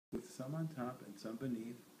With some on top and some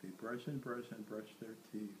beneath, they brush and brush and brush their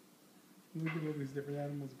teeth. Look at all these different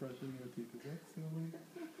animals brushing their teeth. Is that silly?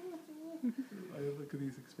 I look at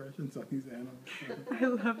these expressions on these animals. I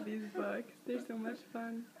love these books. They're so much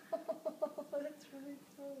fun. That's really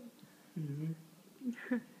silly. Easy.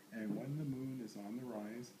 And when the moon is on the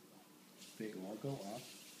rise, they all go up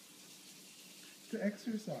to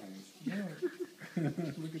exercise. Look.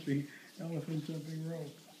 Look at the elephant jumping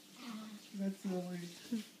rope. That's silly.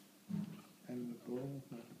 And the bull,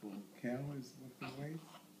 not the bull, cow is lifting weights.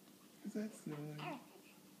 Is that silly?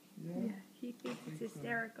 Yeah, he thinks it's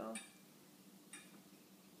hysterical.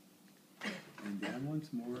 And down once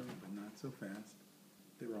more, but not so fast.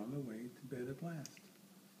 They're on the way to bed at last.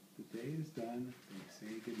 The day is done, they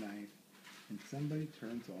say goodnight, and somebody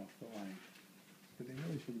turns off the light. But they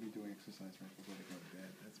really shouldn't be doing exercise right before they go to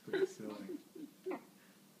bed. That's pretty silly.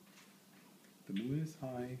 The moon is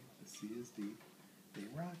high, the sea is deep. They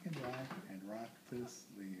rock and rock to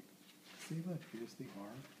sleep. See, look, here's the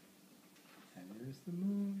ark, and here's the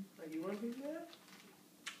moon. Are you want to be there?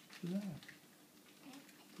 Yeah.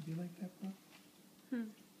 Did you like that book?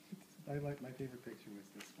 I like, my favorite picture was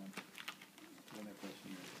this one. When they're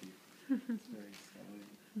brushing their teeth. It's very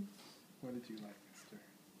silly. What did you like, mister?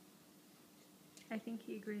 I think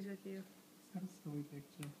he agrees with you. Is that a silly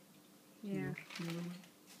picture? Yeah. You know what?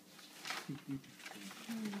 It's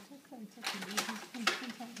okay. It's okay. You can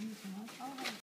sometimes use them. I'll